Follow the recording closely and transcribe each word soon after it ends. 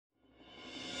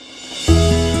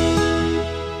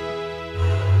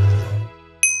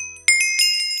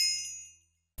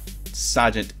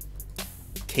Sergeant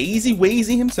Casey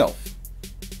Wazy himself.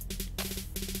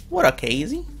 What a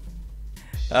Casey.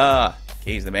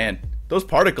 Casey the man. Those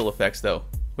particle effects though.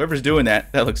 Whoever's doing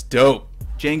that, that looks dope.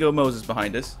 Django Moses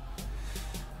behind us.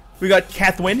 We got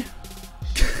Kathwin.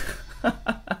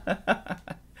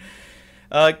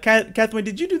 Kathwin,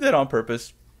 did you do that on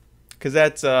purpose? Because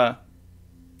that's, I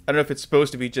don't know if it's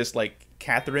supposed to be just like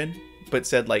Catherine, but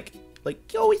said like,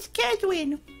 yo, it's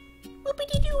Kathwin. What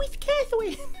would you do with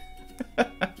Kathwin?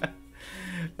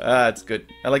 That's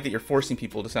good. I like that you're forcing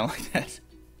people to sound like that.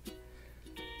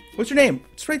 What's your name?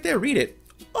 It's right there. Read it.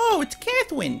 Oh, it's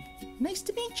Kathwin. Nice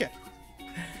to meet you.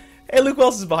 Hey, look who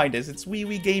else is behind us. It's Wee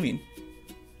Wee Gaming.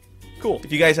 Cool.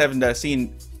 If you guys haven't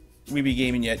seen Wee Wee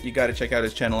Gaming yet, you got to check out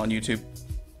his channel on YouTube.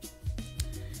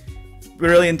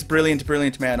 Brilliant, brilliant,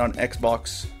 brilliant man on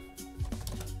Xbox.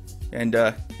 And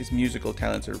his musical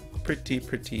talents are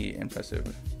pretty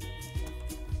impressive.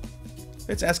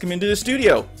 Let's ask him into the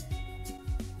studio.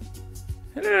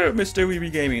 Hello, Mr. Wee Wee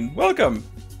Gaming. Welcome.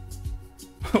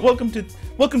 welcome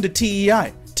to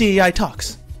TEI. TEI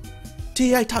Talks.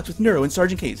 TEI Talks with Neuro and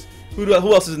Sergeant Case. Who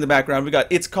else is in the background? We got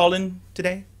It's Colin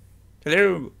today.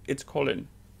 Hello, it's Colin.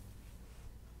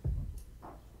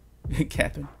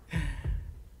 Catherine.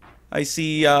 I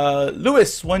see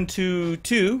Lewis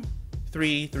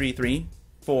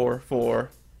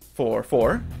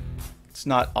 122-333-4444. It's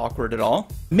not awkward at all.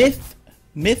 Myth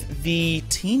the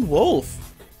Teen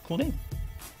Wolf. Cool name.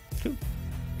 Cool.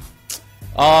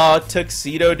 Aw,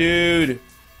 Tuxedo Dude.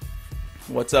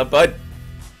 What's up, bud?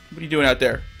 What are you doing out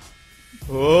there?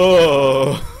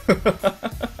 Oh.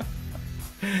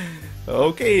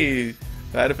 Okay.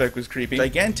 That effect was creepy.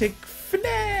 Gigantic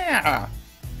FNAF.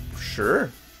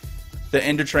 Sure. The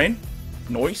Ender Train.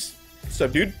 Nice. What's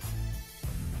up, dude?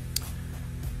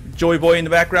 Joy Boy in the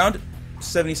background.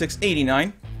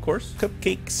 7689, of course.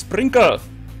 Cupcake Sprinkle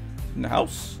in the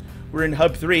house. We're in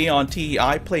Hub 3 on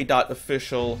TEI.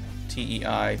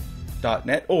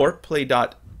 Play.officialTEI.net or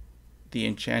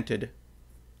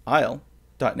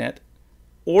play.theenchantedisle.net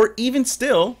or even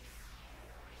still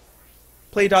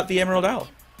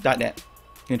play.theemeraldowl.net.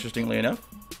 Interestingly enough.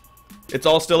 It's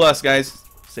all still us, guys.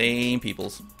 Same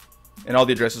peoples. And all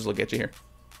the addresses will get you here.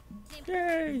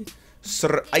 Yay!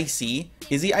 Sir Icy.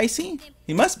 Is he icy?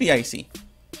 He must be icy.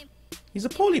 He's a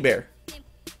polar bear.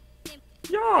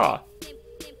 Yeah!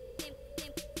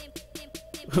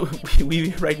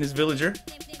 we riding his villager,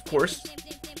 of course.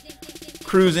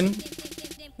 Cruising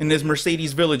in his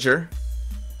Mercedes Villager.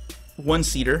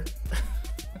 One-seater.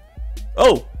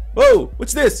 Oh! Whoa!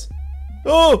 What's this?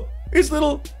 Oh! It's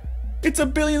a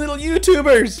billion little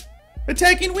YouTubers!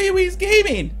 Attacking Wee Wee's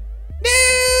Gaming!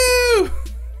 No!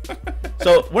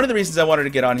 So, one of the reasons I wanted to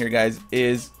get on here, guys,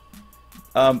 is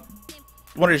wanted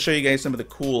to show you guys some of the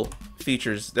cool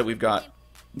features that we've got.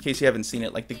 In case you haven't seen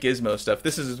it, like the gizmo stuff.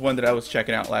 This is one that I was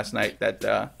checking out last night that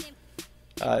the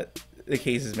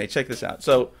cases made. Check this out.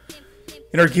 So,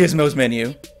 in our gizmos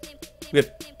menu, we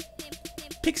have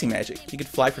pixie magic. You could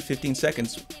fly for 15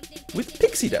 seconds with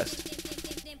pixie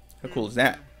dust. How cool is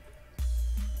that?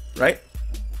 Right?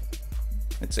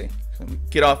 Let's see. So I'm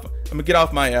gonna get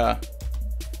off my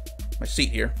my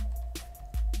seat here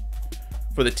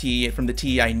for the from the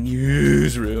TEI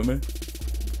newsroom.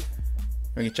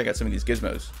 We can check out some of these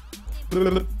gizmos.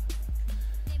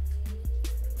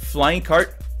 Flying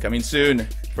cart coming soon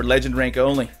for legend rank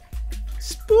only.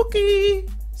 Spooky.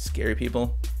 Scary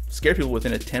people. Scare people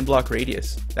within a 10-block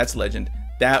radius. That's legend.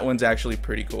 That one's actually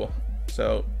pretty cool.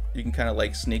 So you can kind of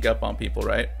like sneak up on people,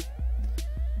 right?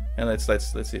 And let's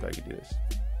see if I can do this.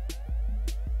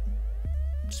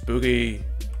 Spooky.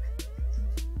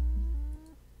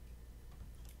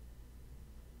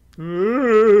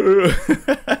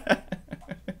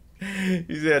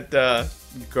 He's that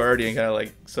guardian kind of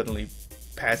like suddenly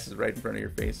passes right in front of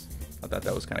your face. I thought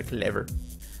that was kind of clever.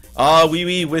 Ah, wee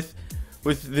wee with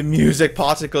the music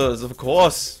particles, of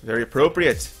course, very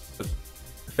appropriate.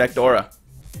 Effect aura.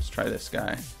 Let's try this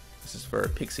guy. This is for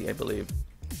Pixie, I believe.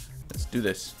 Let's do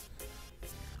this.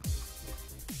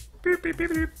 Beep, beep,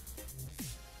 beep, beep.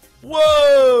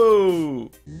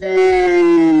 Whoa!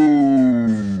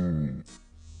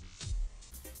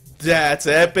 That's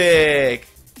epic!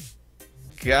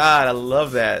 God, I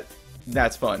love that.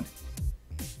 That's fun.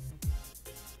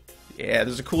 Yeah,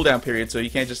 there's a cooldown period, so you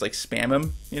can't just like spam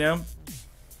him, you know?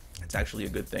 It's actually a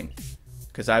good thing.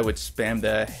 Because I would spam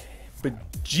the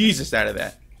bejesus out of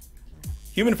that.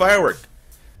 Human firework.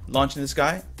 Launch in the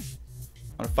sky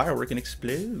on a firework and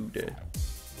explode.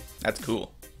 That's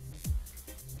cool.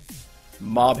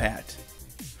 Mob hat.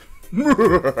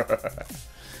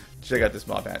 Check out this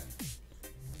mob hat.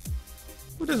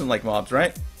 Who doesn't like mobs,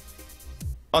 right?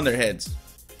 on their heads.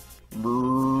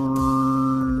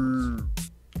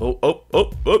 Oh, oh,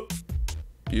 oh, oh.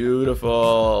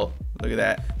 Beautiful. Look at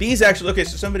that. These actually, okay,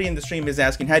 so somebody in the stream is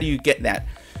asking, how do you get that?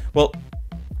 Well,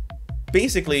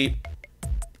 basically,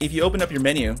 if you open up your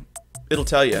menu, it'll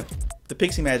tell you. The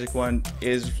Pixie Magic one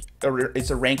is it's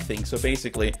a rank thing. So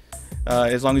basically,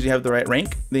 as long as you have the right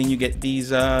rank, then you get these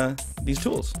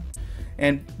tools.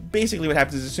 And basically what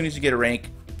happens is as soon as you get a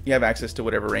rank, you have access to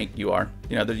whatever rank you are.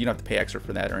 You know, you don't have to pay extra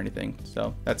for that or anything.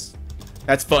 So that's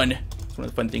fun. It's one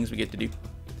of the fun things we get to do.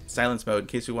 Silence mode in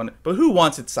case we want it. But who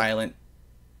wants it silent?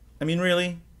 I mean,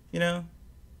 really? You know?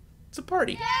 It's a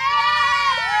party.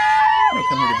 I don't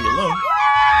come here to be alone.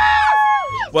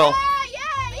 Well,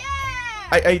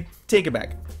 I take it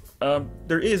back.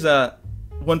 There is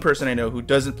one person I know who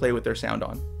doesn't play with their sound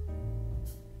on.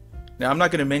 Now, I'm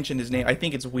not going to mention his name. I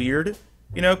think it's weird,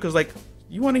 you know, because, like,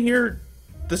 you want to hear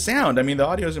the sound. I mean, the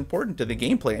audio is important to the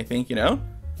gameplay, I think, you know?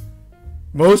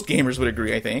 Most gamers would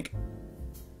agree, I think.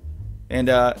 And,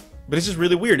 but it's just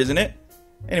really weird, isn't it?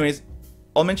 Anyways,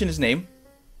 I'll mention his name.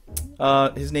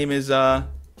 His name is, no,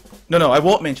 I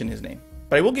won't mention his name.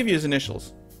 But I will give you his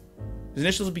initials. His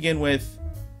initials begin with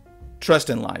Trust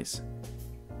and Lies.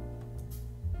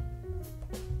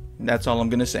 And that's all I'm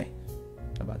going to say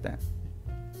about that.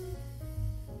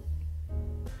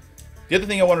 The other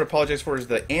thing I wanted to apologize for is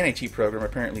the anti-cheat program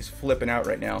apparently is flipping out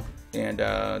right now. And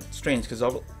it's strange because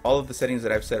all of the settings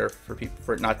that I've set are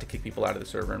for it not to kick people out of the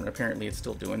server, and apparently it's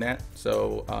still doing that.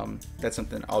 So that's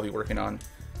something I'll be working on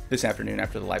this afternoon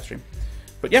after the live stream.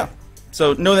 But yeah,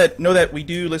 so know that we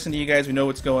do listen to you guys. We know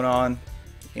what's going on,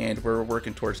 and we're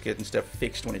working towards getting stuff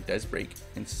fixed when it does break,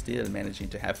 and still managing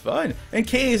to have fun. And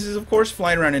Kay's is of course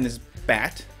flying around in his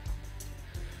bat,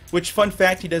 which, fun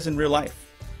fact, he does in real life.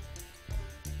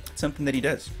 It's something that he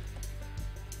does.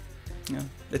 Yeah,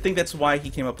 I think that's why he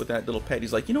came up with that little pet.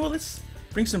 He's like, you know what, let's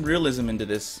bring some realism into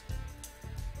this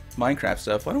Minecraft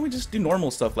stuff. Why don't we just do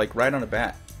normal stuff like ride on a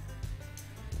bat?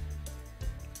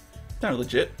 Kind of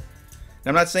legit. And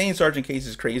I'm not saying Sergeant Case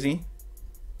is crazy.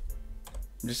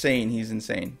 I'm just saying he's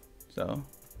insane. So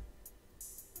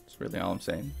that's really all I'm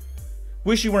saying.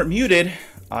 Wish you weren't muted.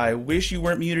 I wish you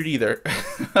weren't muted either.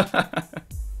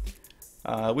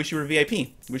 Wish you were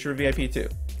VIP. Wish you were VIP too.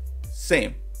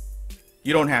 Same.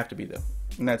 You don't have to be though,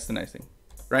 and that's the nice thing,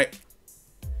 right?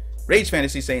 Rage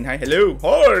Fantasy saying hi. Hello.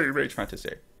 Hi, Rage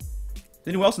Fantasy.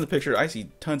 Anyone else in the picture? I see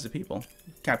tons of people.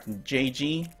 Captain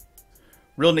JG.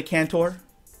 Real Nick Cantor.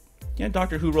 Yeah,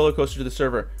 Doctor Who roller coaster to the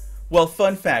server. Well,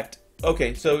 fun fact.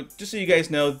 Okay, so just so you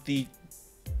guys know,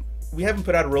 we haven't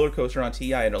put out a roller coaster on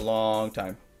TEI in a long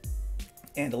time,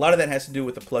 and a lot of that has to do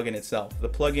with the plugin itself. The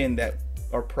plugin that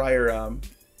our prior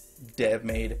dev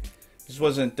made just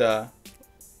wasn't.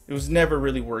 It was never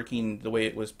really working the way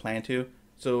it was planned to.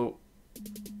 So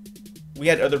we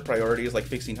had other priorities like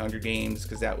fixing Hunger Games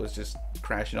because that was just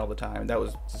crashing all the time. It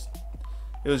was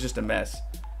just a mess.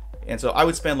 And so I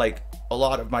would spend like a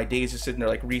lot of my days just sitting there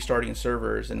like restarting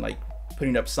servers and like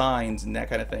putting up signs and that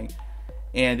kind of thing.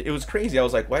 And it was crazy. I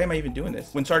was like, why am I even doing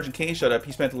this? When Sergeant K showed up,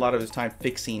 he spent a lot of his time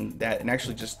fixing that, and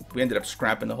actually we ended up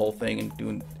scrapping the whole thing and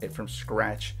doing it from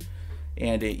scratch.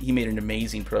 And he made an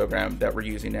amazing program that we're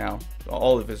using now.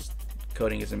 All of his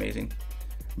coding is amazing.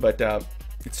 But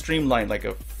it's streamlined like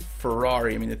a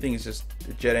Ferrari. I mean, the thing is just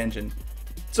a jet engine.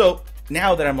 So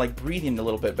now that I'm like breathing a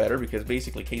little bit better, because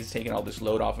basically Kay's taking all this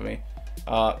load off of me,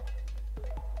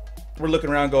 we're looking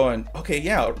around going, okay,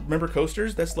 yeah, remember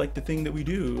coasters? That's like the thing that we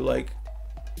do. Like,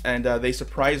 and they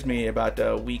surprised me about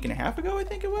a week and a half ago, I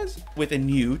think it was, with a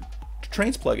new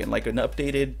Trains plugin, like an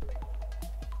updated,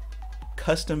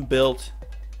 custom-built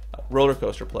roller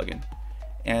coaster plugin.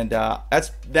 And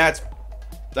that's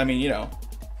I mean, you know,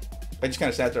 I just kind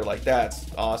of sat there like, that's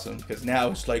awesome, because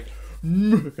now it's like,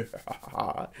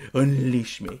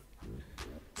 unleash me.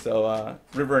 So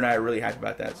River and I are really happy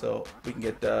about that. So we can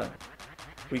get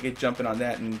jumping on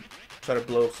that and try to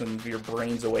blow some of your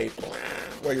brains away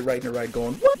while you're riding a ride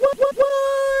going,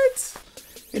 what?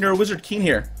 And you're a Wizard King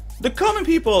here. The common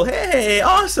people, hey,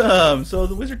 awesome. So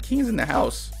the Wizard King is in the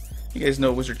house. You guys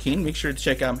know Wizard King. Make sure to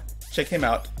check him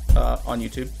out on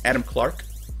YouTube. Adam Clark,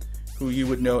 who you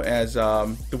would know as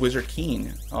the Wizard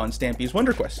King on Stampy's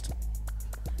Wonder Quest.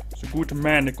 He's a good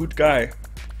man, a good guy.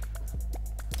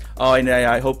 Oh, and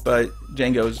I hope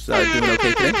Django's doing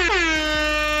okay today.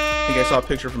 I think I saw a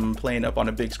picture of him playing up on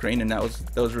a big screen, and that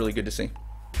was really good to see.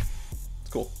 It's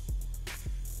cool.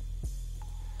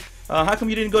 How come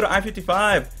you didn't go to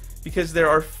I-55? Because there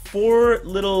are 4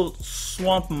 little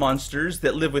swamp monsters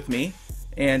that live with me,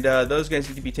 and those guys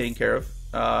need to be taken care of.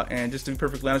 And just to be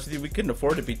perfectly honest with you, we couldn't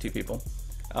afford to be 2 people.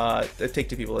 Take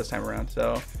 2 people this time around.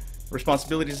 So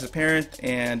responsibilities as a parent,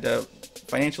 and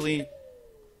financially,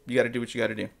 you got to do what you got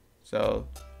to do. So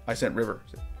I sent River.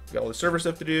 So, you got all the server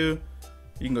stuff to do.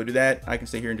 You can go do that. I can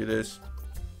stay here and do this.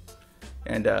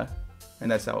 And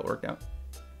that's how it worked out.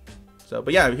 So,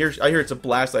 but yeah, I hear it's a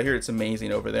blast. I hear it's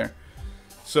amazing over there.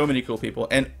 So many cool people.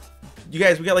 And you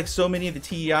guys, we got like so many of the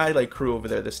TEI like crew over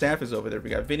there. The staff is over there. We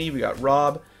got Vinny, we got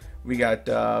Rob, we got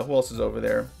who else is over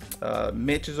there?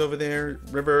 Mitch is over there.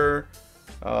 River,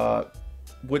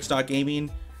 Woodstock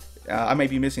Gaming. I might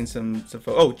be missing some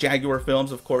oh, Jaguar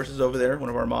Films, of course, is over there, one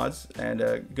of our mods, and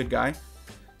a good guy.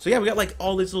 So yeah, we got like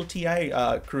all this little TI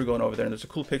crew going over there, and there's a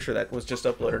cool picture that was just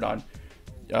uploaded on,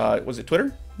 was it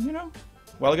Twitter? You know,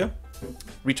 a while ago.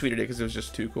 Retweeted it because it was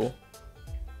just too cool.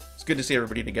 It's good to see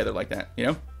everybody together like that, you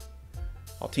know?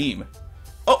 All team.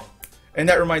 Oh, and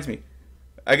that reminds me,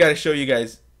 I gotta show you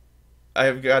guys.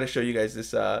 I've got to show you guys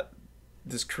this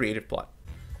this creative plot.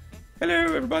 Hello,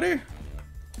 everybody.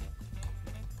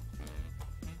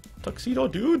 Tuxedo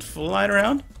dude flying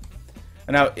around.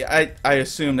 And now I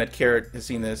assume that Carrot has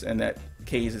seen this and that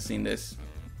Kaze has seen this.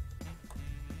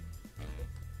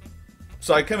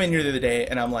 So I come in here the other day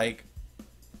and I'm like,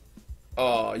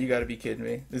 oh, you gotta be kidding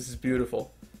me. This is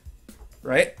beautiful.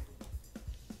 Right?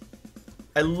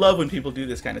 I love when people do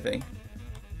this kind of thing.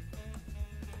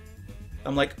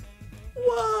 I'm like,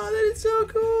 wow, that is so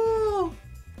cool.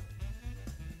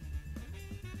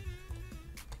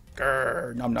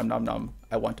 Grr, nom nom nom nom.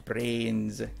 I want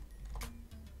brains.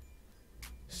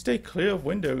 Stay clear of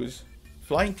windows.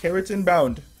 Flying carrots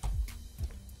inbound.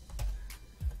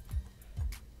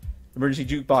 Emergency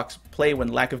jukebox. Play when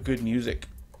lack of good music.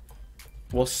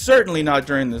 Well, certainly not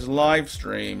during this live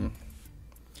stream.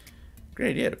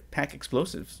 Great idea to pack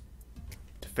explosives.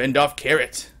 To fend off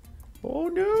Carrot. Oh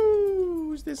no!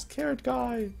 Who's this Carrot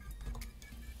guy?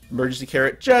 Emergency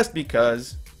Carrot, just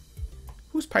because.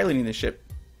 Who's piloting this ship?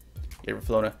 You ever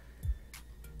flown a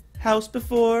house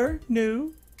before?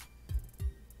 No.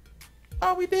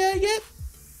 Are we there yet?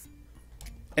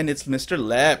 And it's Mr.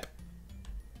 Lep.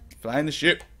 Flying the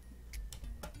ship.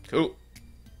 Cool.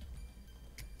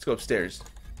 Let's go upstairs.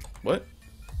 What?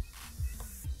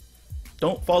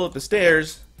 Don't fall up the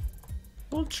stairs.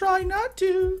 We'll try not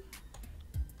to.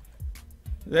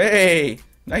 Hey,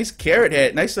 nice carrot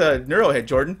head. Nice neuro head,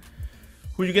 Jordan.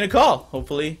 Who are you gonna call?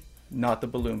 Hopefully not the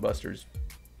Balloon Busters.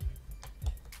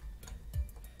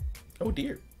 Oh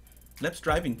dear. Lep's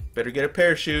driving. Better get a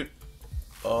parachute.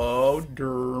 Oh,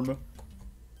 derm.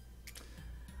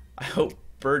 I hope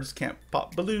birds can't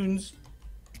pop balloons.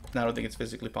 No, I don't think it's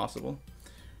physically possible.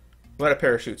 What about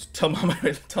parachutes? Tell my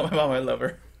mom I love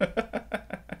her.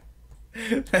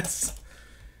 That's...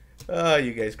 Oh,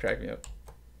 you guys crack me up.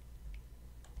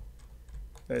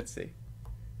 Let's see.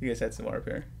 You guys had some more up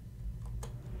here.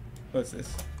 What's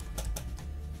this?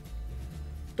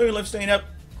 Don't you love staying up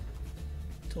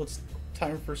until it's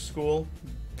time for school?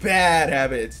 Bad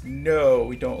habits. No,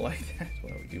 we don't like that.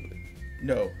 What do we do with it?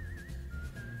 No.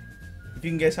 If you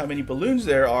can guess how many balloons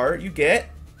there are, you get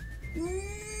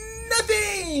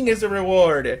nothing as a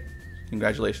reward.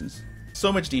 Congratulations.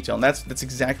 So much detail, and that's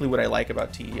exactly what I like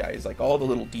about TEI, is like all the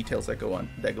little details that go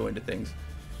into things.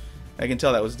 I can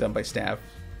tell that was done by staff.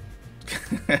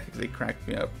 They cracked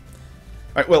me up.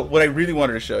 Alright, well, what I really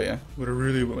wanted to show you,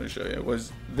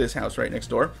 was this house right next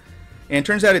door. And it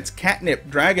turns out it's Catnip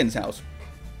Dragon's house.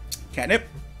 Catnip.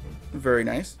 Very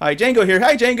nice. Hi, Django here.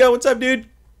 Hi, Django. What's up, dude?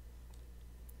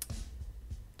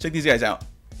 Check these guys out.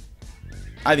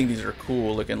 I think these are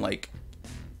cool looking, like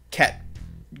cat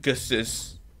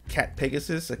Pegasus,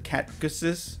 a cat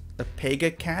Gussus, a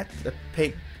Pega cat,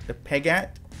 a Pegat,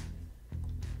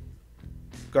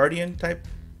 guardian type,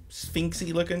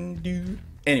 sphinxy looking dude.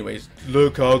 Anyways,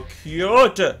 look how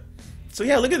cute. So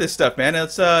yeah, look at this stuff, man.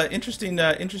 It's interesting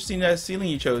ceiling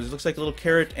you chose. It looks like a little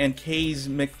Carrot and Kaze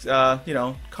mix, you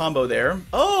know, combo there.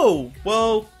 Oh,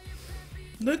 well,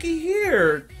 looky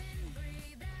here.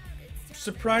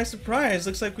 Surprise, surprise.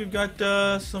 Looks like we've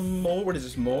got some more. What is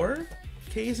this? More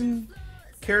Kaze and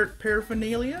Carrot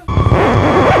paraphernalia?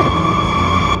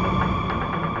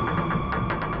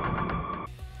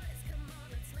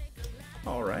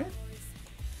 Alright.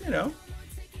 You know.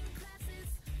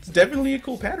 It's definitely a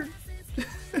cool pattern.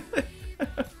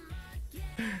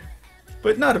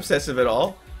 But not obsessive at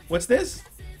all. What's this?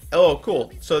 Oh,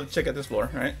 cool. So check out this floor,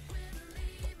 right?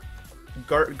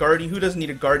 Guardian. Who doesn't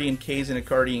need a guardian Kaze and a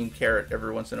guardian Carrot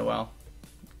every once in a while?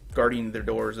 Guarding their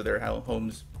doors or their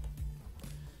homes.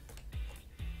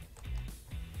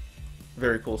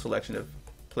 Very cool selection of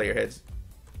player heads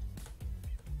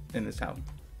in this house.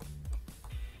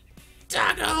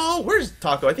 Talko! Where's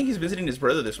Talko? I think he's visiting his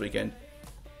brother this weekend.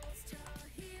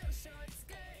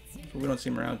 We don't see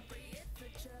him around.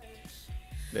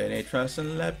 Then a trust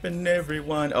and lap in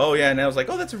everyone. Oh yeah, and I was like,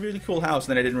 oh, that's a really cool house.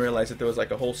 And then I didn't realize that there was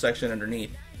like a whole section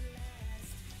underneath.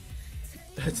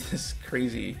 That's this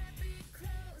crazy.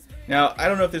 Now I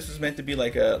don't know if this was meant to be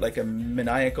like a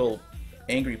maniacal,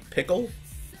 angry pickle,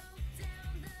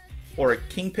 or a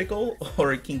king pickle,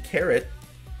 or a king carrot.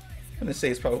 I'm gonna say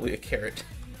it's probably a carrot.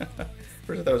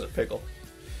 First I thought it was a pickle.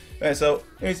 Alright, so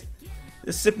anyways,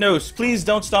 this Sipnos, please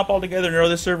don't stop altogether, Neuro.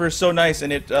 This server is so nice,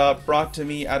 and it brought to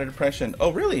me out of depression.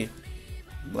 Oh, really?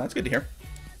 Well, that's good to hear.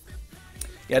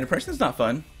 Yeah, depression's not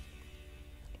fun.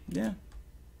 Yeah.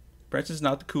 Depression's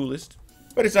not the coolest.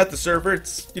 But it's not the server,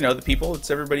 it's, you know, the people.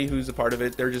 It's everybody who's a part of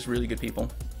it. They're just really good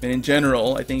people. And in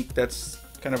general, I think that's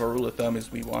kind of a rule of thumb,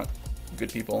 is we want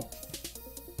good people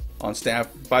on staff.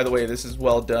 By the way, this is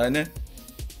well done.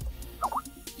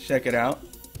 Check it out.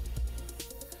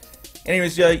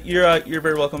 Anyways, you're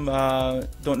very welcome.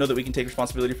 Don't know that we can take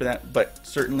responsibility for that, but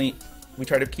certainly we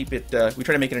try to keep it. We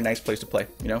try to make it a nice place to play.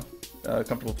 You know, a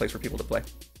comfortable place for people to play.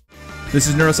 This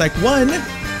is Neuropsych1,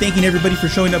 thanking everybody for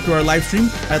showing up to our live stream.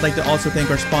 I'd like to also thank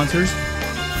our sponsors,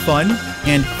 Fun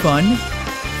and Fun.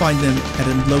 Find them at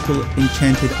a local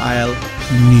Enchanted aisle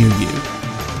near you.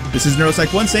 This is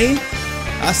Neuropsych1 saying,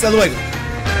 hasta luego.